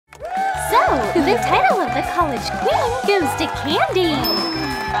The title of the college queen goes to Candy.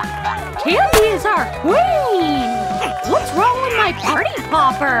 Candy is our queen! What's wrong with my party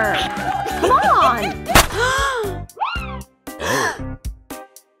popper? Come on!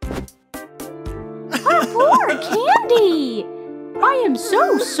 Our poor Candy! I am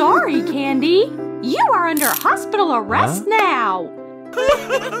so sorry, Candy. You are under hospital arrest now.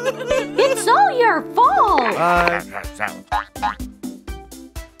 It's all your fault.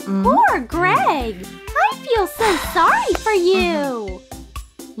 Poor Greg. I feel so sorry for you.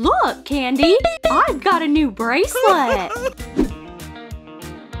 Look, Candy, I've got a new bracelet.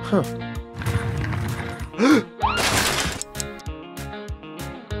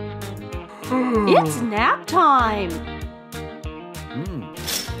 It's nap time.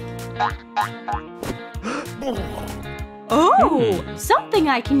 Oh, something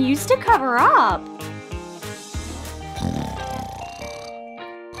I can use to cover up.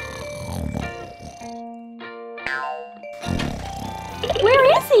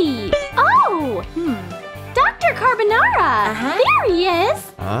 Where is he? Oh! Dr. Carbonara! There he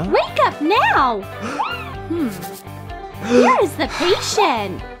is! Wake up now! Here is the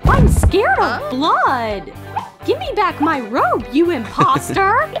patient! I'm scared of blood! Give me back my robe, you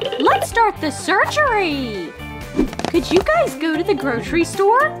imposter! Let's start the surgery! Could you guys go to the grocery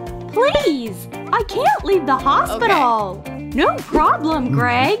store? Please! I can't leave the hospital! Okay. No problem,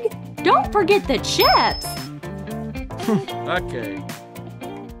 Greg! Don't forget the chips! Okay.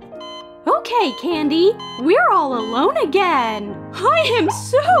 Okay, Candy. We're all alone again. I am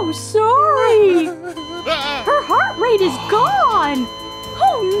so sorry! Her heart rate is gone!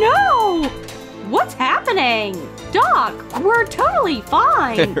 Oh no! What's happening? Doc, we're totally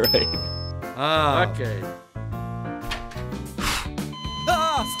fine. Right. Okay.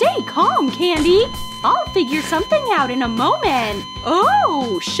 Stay calm, Candy. I'll figure something out in a moment.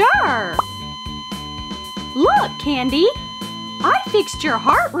 Oh, sure. Look, Candy. I fixed your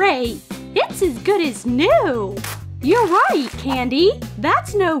heart rate. It's as good as new. You're right, Candy.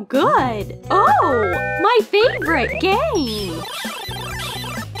 That's no good. Oh, my favorite game.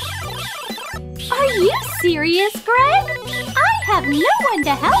 Are you serious, Greg? I have no one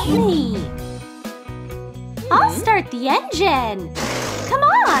to help me. I'll start the engine. Come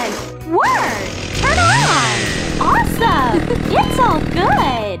on, work, turn on. Awesome, it's all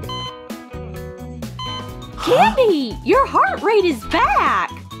good. Candy, your heart rate is back.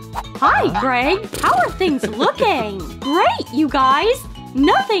 Hi, Greg, how are things looking? Great, you guys.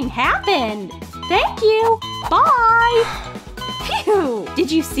 Nothing happened. Thank you, bye. Phew, did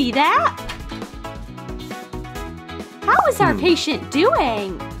you see that? How is our patient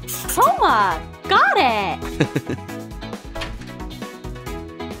doing? Coma, got it.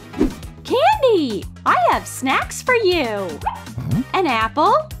 Candy, I have snacks for you. An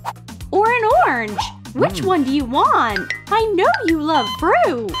apple or an orange? Which one do you want? I know you love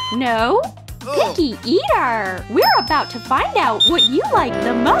fruit. No? Picky eater. We're about to find out what you like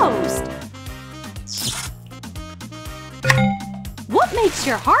the most. What makes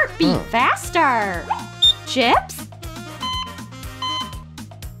your heart beat faster? Chips?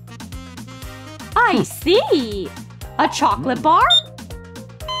 I see. A chocolate bar?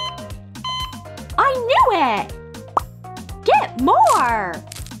 I knew it! Get more!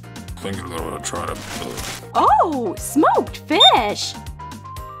 I think I'm gonna try to. Oh, smoked fish!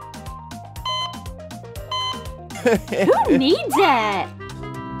 Who needs it?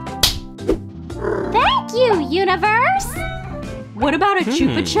 Thank you, universe! What about a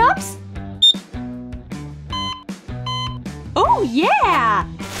Chupa Chups? Oh yeah!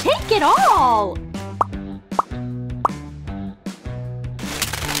 Take it all!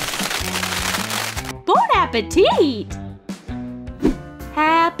 Bon appetit!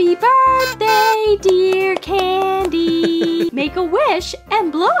 Happy birthday, dear Candy! Make a wish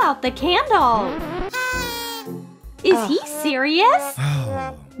and blow out the candle. Is he serious?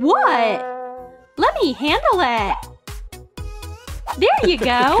 What? Let me handle it. There you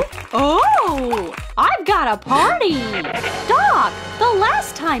go. Oh, I've got a party. Doc, the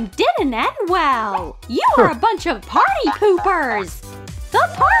last time didn't end well. You are a bunch of party poopers. The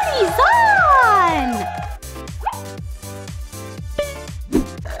party's on!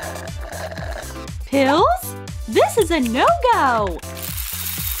 Pills? This is a no-go!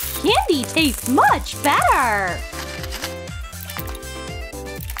 Candy tastes much better!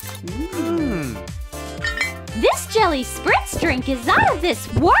 This jelly spritz drink is out of this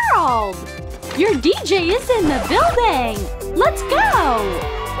world! Your DJ is in the building! Let's go!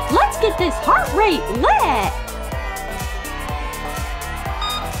 Let's get this heart rate lit!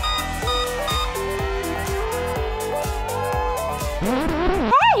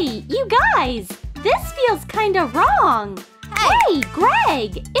 Hey, you Guys, this feels kinda wrong. Hey,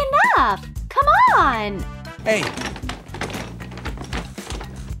 Greg, enough! Come on! Hey.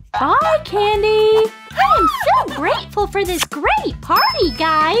 Bye, Candy! I am so grateful for this great party,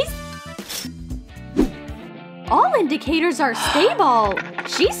 guys! All indicators are stable.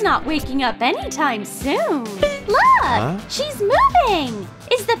 She's not waking up anytime soon. Look! She's moving!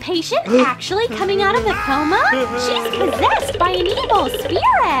 Is the patient actually coming out of the coma? She's possessed by an evil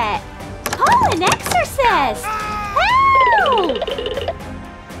spirit! Call an exorcist! Help!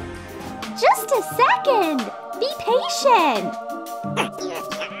 Just a second! Be patient!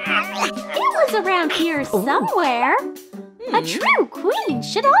 It was around here somewhere. A true queen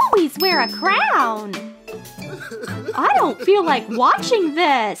should always wear a crown. I don't feel like watching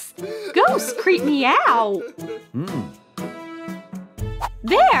this. Ghosts creep me out.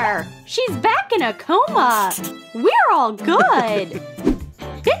 There! She's back in a coma. We're all good.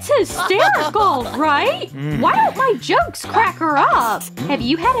 It's hysterical, right? Why don't my jokes crack her up? Have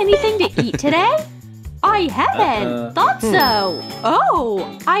you had anything to eat today? I haven't. Thought so.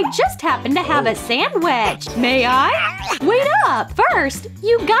 Oh, I just happened to have a sandwich. May I? Wait up. First,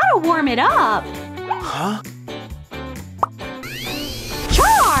 you gotta warm it up. Huh?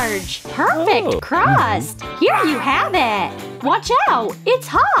 Charge! Perfect crust. Here you have it. Watch out. It's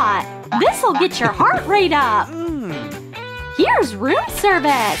hot. This'll get your heart rate up. Here's room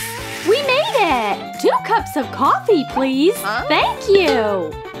service. We made it. 2 cups of coffee, please. Thank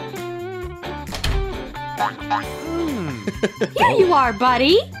you. Here you are,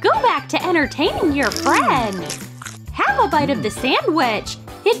 buddy. Go back to entertaining your friends. Have a bite of the sandwich.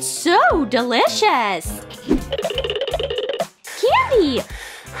 It's so delicious. Candy!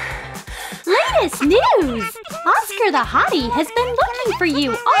 Latest news! Oscar the Hottie has been looking for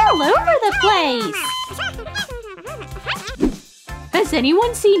you all over the place. Has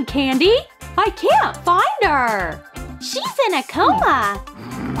anyone seen Candy? I can't find her. She's in a coma.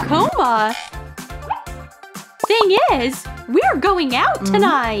 Coma? Thing is, we're going out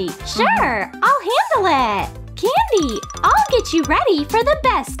tonight. Sure, I'll handle it. Candy, I'll get you ready for the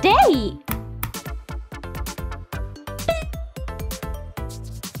best date.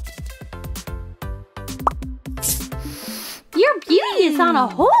 Your beauty is on a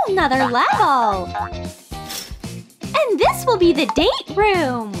whole nother level. And this will be the date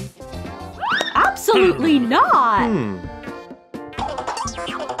room. Absolutely not.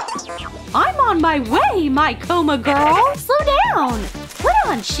 I'm on my way, my coma girl. Slow down. Put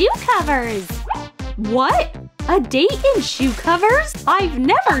on shoe covers. What? A date in shoe covers? I've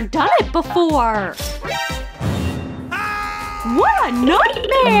never done it before. What a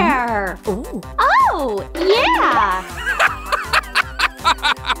nightmare! Oh, yeah!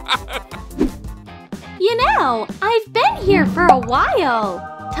 You know, I've been here for a while.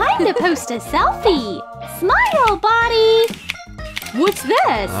 Time to post a selfie. Smile, body! What's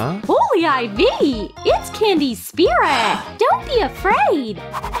this? Holy IV! It's Candy's spirit! Don't be afraid!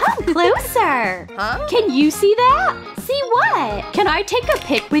 Come closer! Can you see that? See what? Can I take a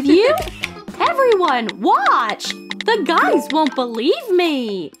pic with you? Everyone, watch! The guys won't believe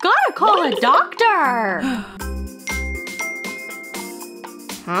me! Gotta call a doctor!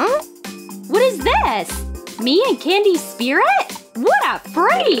 Huh? What is this? Me and Candy's spirit? What a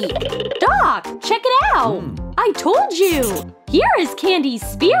freak! Doc, check it out! I told you! Here is Candy's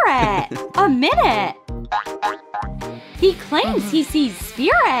spirit! A minute! He claims he sees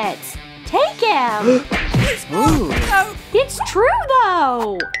spirits! Take him! It's true,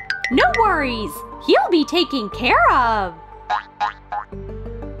 though! No worries! He'll be taken care of!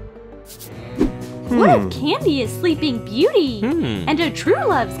 What if Candy is Sleeping Beauty? And a true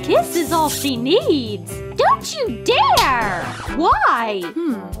love's kiss is all she needs? Don't you dare! Why?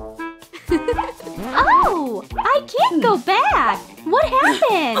 Oh! I can't go back! What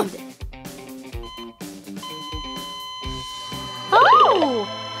happened? Oh!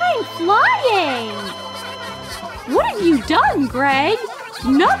 I'm flying! What have you done, Greg?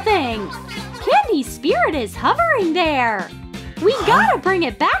 Nothing! Candy's spirit is hovering there! We gotta bring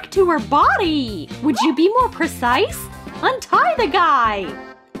it back to her body! Would you be more precise? Untie the guy!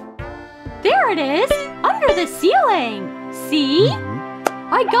 There it is! Under the ceiling! See?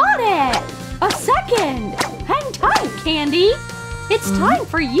 I got it! A second! Hang tight, Candy! It's time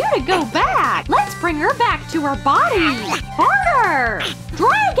for you to go back! Let's bring her back to her body! Harder!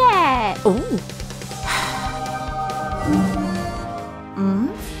 Drag it!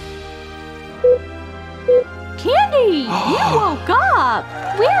 Candy! You woke up!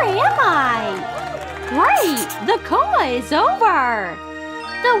 Where am I? Great! The coma is over!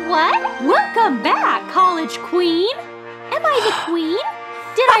 The what? Welcome back, college queen! Am I the queen?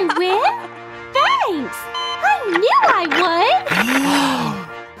 Did I win? thanks! I knew I would!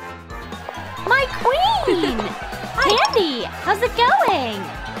 My queen! Candy, how's it going?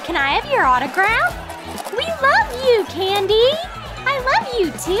 Can I have your autograph? We love you, Candy! I love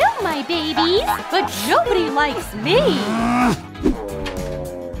you too, my babies! But nobody likes me!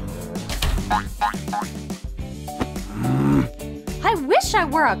 I wish I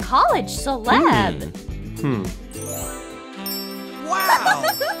were a college celeb! Wow!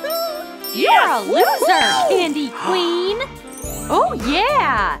 You're a loser, Candy Queen! Oh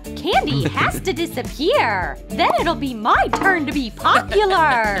yeah! Candy has to disappear! Then it'll be my turn to be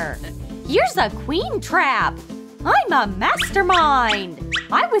popular! Here's a queen trap! I'm a mastermind!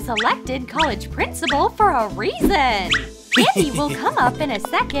 I was elected college principal for a reason! Candy will come up in a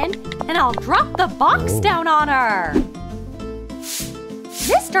second, and I'll drop the box down on her!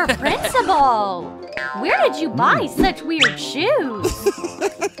 Mr. Principal! Where did you buy such weird shoes?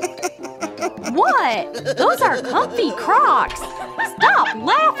 What? Those are comfy Crocs! Stop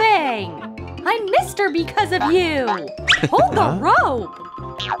laughing! I missed her because of you! Hold the rope!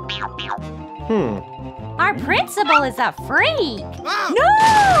 Our principal is a freak!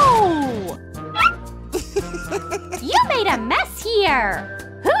 No! You made a mess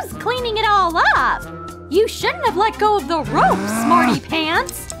here! Who's cleaning it all up? You shouldn't have let go of the rope, smarty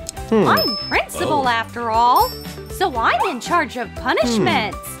pants! I'm principal after all, so I'm in charge of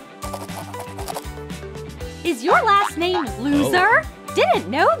punishments! Is your last name Loser? Didn't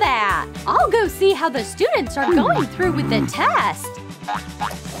know that! I'll go see how the students are going through with the test!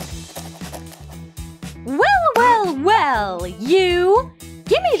 Well, well, well, you!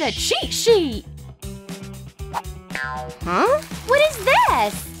 Give me the cheat sheet! Huh? What is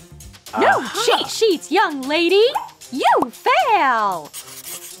this? No cheat sheets, young lady! You fail!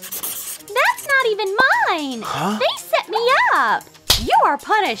 That's not even mine! They set me up! You are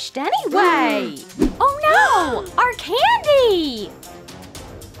punished anyway! Oh no! Our candy!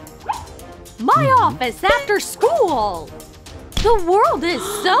 My office after school! The world is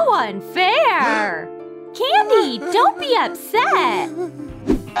so unfair! Candy, don't be upset!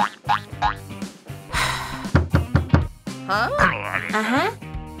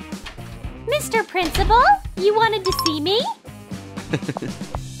 Mr. Principal, you wanted to see me?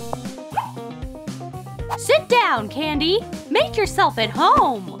 Sit down, Candy. Make yourself at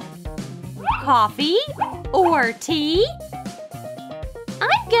home. Coffee or tea?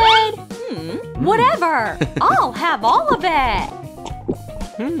 I'm good. Whatever. I'll have all of it.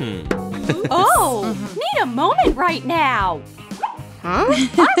 Oh, need a moment right now. Our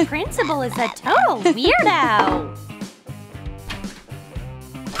principal is a total weirdo.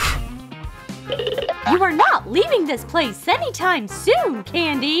 You are not leaving this place anytime soon,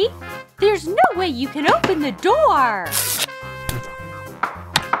 Candy. There's no way you can open the door.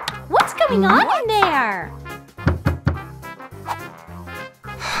 What's going on in there?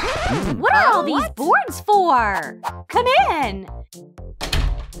 What are all these boards for? Come in.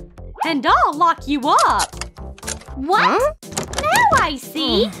 And I'll lock you up. What? Now I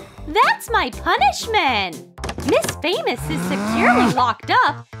see. That's my punishment. Miss Famous is securely locked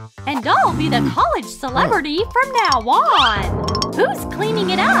up, and I'll be the college celebrity from now on. Who's cleaning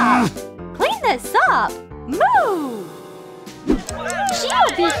it up? Clean this up. Move.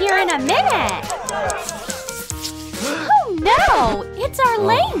 She'll be here in a minute. Oh no! It's our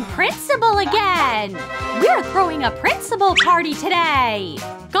lame principal again! We're throwing a principal party today!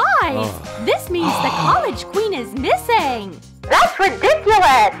 Guys, this means the college queen is missing! That's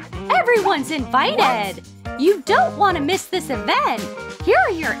ridiculous! Everyone's invited! You don't want to miss this event! Here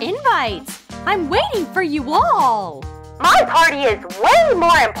are your invites! I'm waiting for you all! My party is way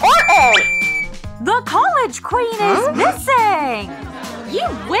more important! The college queen is missing! You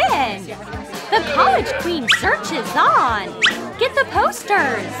win! The college queen search is on! Get the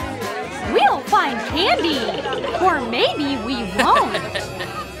posters! We'll find Candy! Or maybe we won't!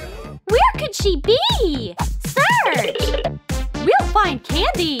 Where could she be? Search! We'll find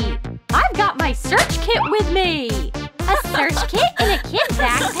Candy! I've got my search kit with me! A search kit in a kid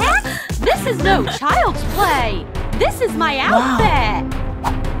backpack? This is no child's play! This is my outfit!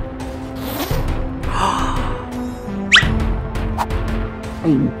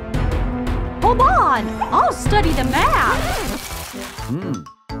 Hold on! I'll study the map!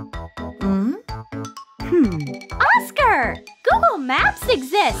 Oscar! Google Maps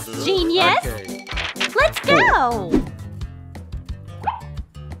exists, genius! Okay. Let's go!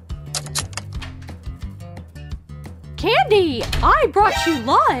 Candy! I brought you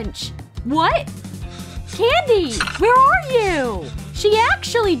lunch! What? Candy! Where are you? She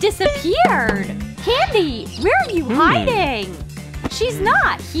actually disappeared! Candy! Where are you hiding? She's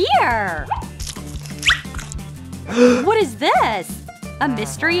not here! What is this? A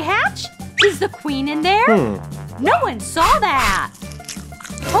mystery hatch? Is the queen in there? No one saw that.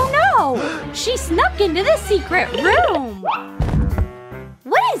 Oh no! She snuck into the secret room.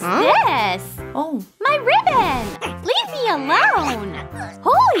 What is this? Oh. My ribbon! Leave me alone!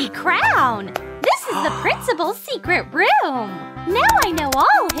 Holy crown! This is the principal's secret room! Now I know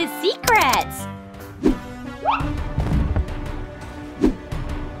all his secrets!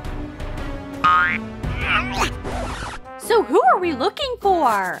 So who are we looking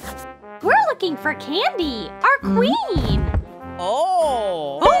for? We're looking for Candy, our queen!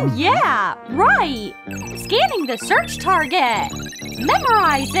 Oh yeah, right! Scanning the search target!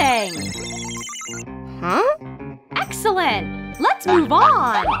 Memorizing! Excellent! Let's move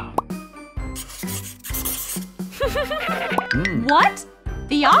on! What?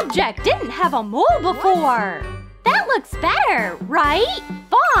 The object didn't have a mole before! That looks better, right?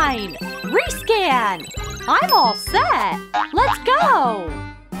 Fine! Rescan! I'm all set! Let's go!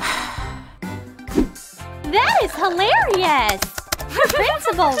 That is hilarious! The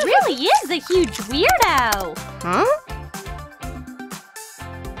principal really is a huge weirdo!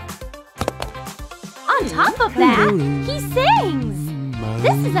 On top of that, he sings!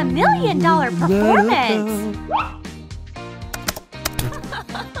 This is $1 million performance!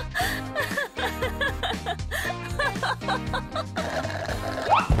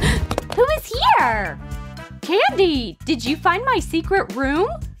 Who is here? Candy, did you find my secret room?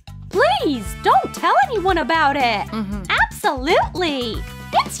 Please, don't tell anyone about it! Absolutely!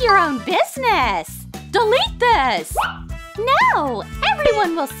 It's your own business! Delete this! No!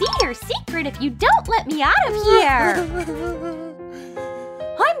 Everyone will see your secret if you don't let me out of here!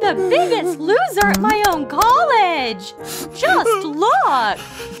 I'm the biggest loser at my own college! Just look!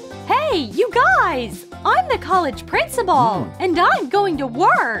 Hey, you guys! I'm the college principal, and I'm going to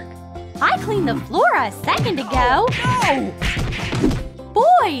work! I cleaned the floor a second ago!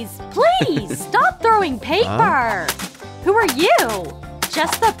 Boys, please, stop throwing paper! Who are you?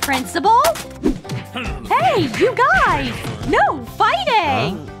 Just the principal? Hey, you guys! No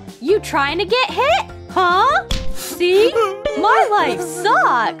fighting! You trying to get hit? Huh? See? My life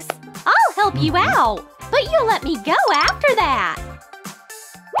sucks! I'll help you out, but you'll let me go after that!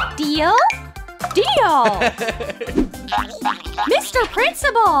 Deal? Deal! Mr.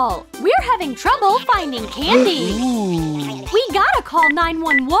 Principal! We're having trouble finding Candy! We gotta call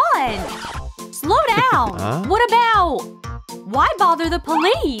 911! Slow down! What about… Why bother the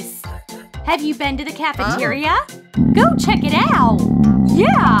police? Have you been to the cafeteria? Go check it out!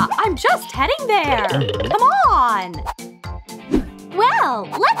 Yeah, I'm just heading there! Come on! Well,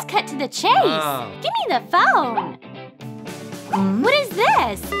 let's cut to the chase! Give me the phone! What is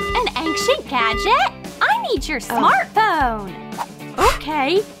this? An ancient gadget? I need your smartphone!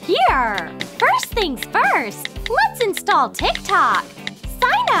 Okay, here! First things first, let's install TikTok!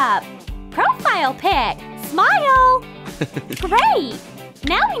 Sign up! Profile pic! Smile! Great!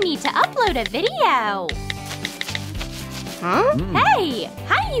 Now we need to upload a video! Hey!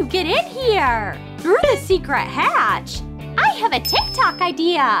 How do you get in here? Through the secret hatch! I have a TikTok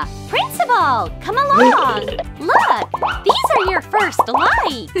idea! Principal, come along! Look! These are your first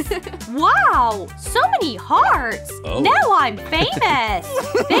likes! Wow! So many hearts! Now I'm famous!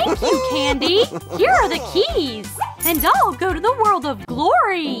 Thank you, Candy! Here are the keys! And I'll go to the world of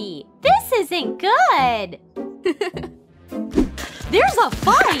glory! This isn't good! There's a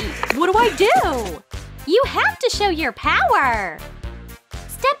fight! What do I do? You have to show your power!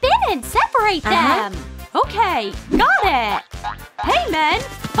 Step in and separate them! Okay, got it! Hey, men!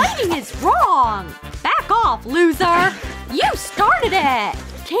 Fighting is wrong! Back off, loser! You started it!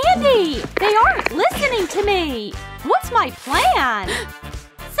 Candy! They aren't listening to me! What's my plan?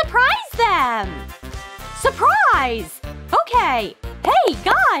 Surprise them! Surprise! Okay! Hey,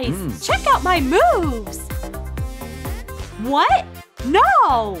 guys! Check out my moves! What?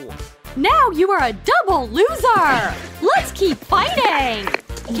 No! Now you are a double loser! Let's keep fighting!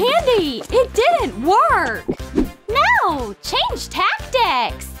 Candy, it didn't work! No! Change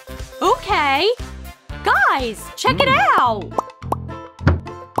tactics! Okay! Guys, check it out!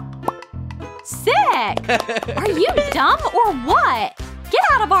 Sick! Are you dumb or what? Get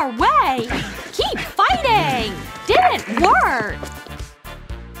out of our way! Keep fighting! Didn't work!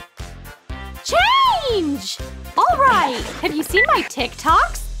 Change! Alright, have you seen my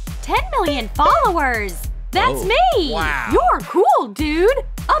TikToks? 10 million followers! That's me! Wow. You're cool, dude!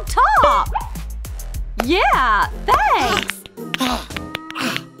 Up top! Yeah, thanks!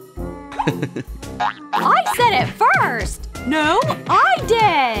 I said it first! No, I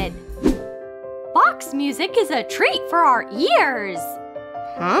did! Box music is a treat for our ears!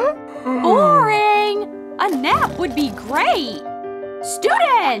 Boring! A nap would be great!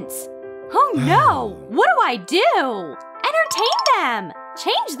 Students! Oh no! What do I do? Entertain them!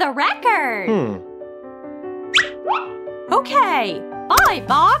 Change the record! Okay, bye,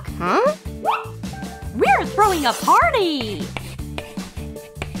 Bach! Huh? We're throwing a party!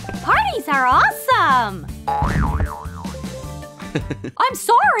 Parties are awesome! I'm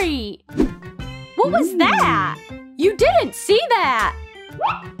sorry! What was that? You didn't see that!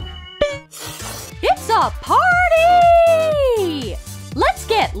 It's a party! Let's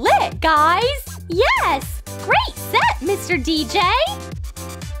get lit, guys! Yes! Great set, Mr. DJ!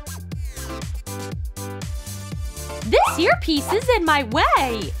 This earpiece is in my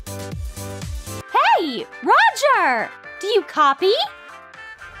way! Hey, Roger! Do you copy?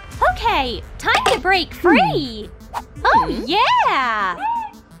 Okay, time to break free! Oh, yeah!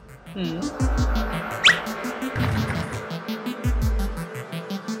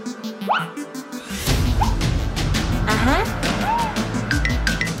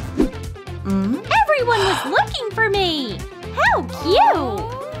 Everyone was looking for me! How cute!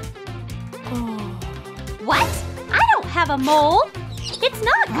 What? I don't have a mole! It's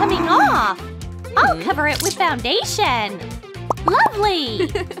not coming off! I'll cover it with foundation!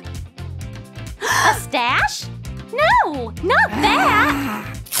 Lovely! A stash? No, not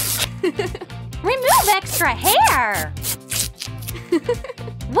that! Remove extra hair!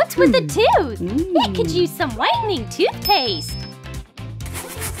 What's with the tooth? It could use some whitening toothpaste!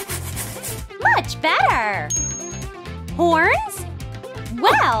 Much better! Horns?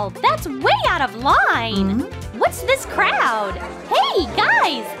 Well, that's way out of line! What's this crowd? Hey,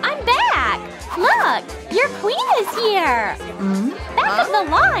 guys! I'm back! Look! Your queen is here! Back of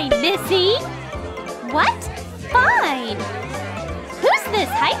the line, Missy! What? Fine! Who's this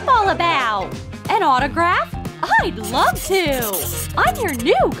hype all about? An autograph? I'd love to! I'm your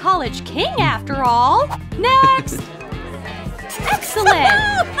new college king, after all! Next!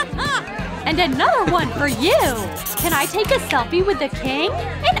 Excellent! And another one for you! Can I take a selfie with the king?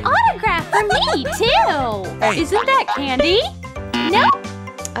 An autograph for me, too! Isn't that Candy? Nope!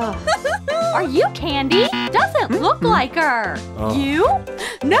 Are you Candy? Doesn't look like her! You?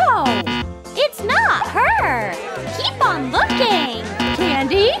 No! It's not her! Keep on looking!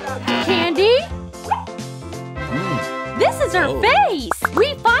 Candy? Candy? This is her face!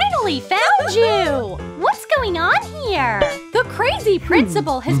 We finally found you! What's going on here? The crazy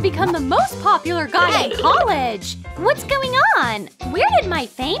principal has become the most popular guy in college! What's going on? Where did my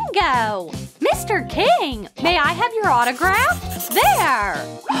fame go? Mr. King, may I have your autograph? There!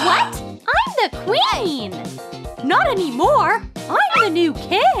 What? I'm the queen! Not anymore! I'm the new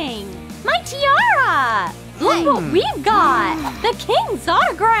king! My tiara! Look what we've got! The king's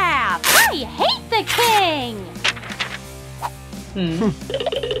autograph! I hate the king!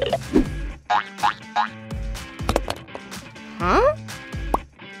 Huh?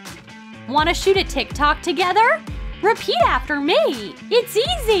 Want to shoot a TikTok together? Repeat after me! It's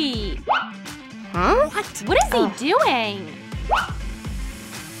easy! Huh? What is he doing?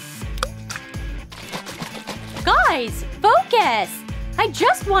 Guys, focus! I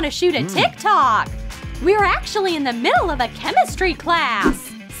just want to shoot a TikTok! We're actually in the middle of a chemistry class!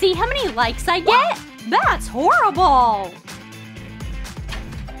 See how many likes I get? That's horrible!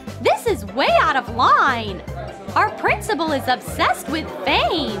 This is way out of line! Our principal is obsessed with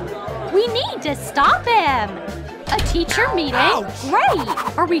fame! We need to stop him! A teacher meeting?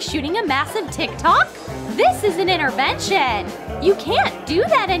 Great! Are we shooting a massive TikTok? This is an intervention! You can't do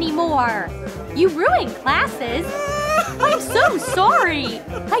that anymore! You ruined classes! I'm so sorry!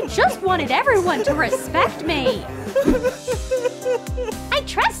 I just wanted everyone to respect me! I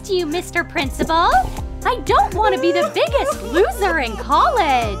trust you, Mr. Principal! I don't want to be the biggest loser in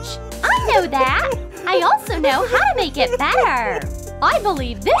college! I know that! I also know how to make it better! I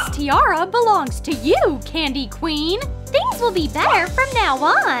believe this tiara belongs to you, Candy Queen! Things will be better from now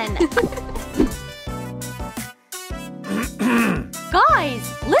on!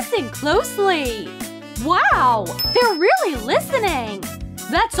 Guys, listen closely! Wow! They're really listening!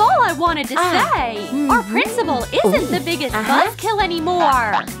 That's all I wanted to say! Our principal isn't the biggest buzzkill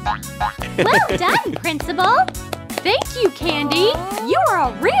anymore! Well done, Principal! Thank you, Candy! You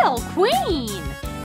are a real queen!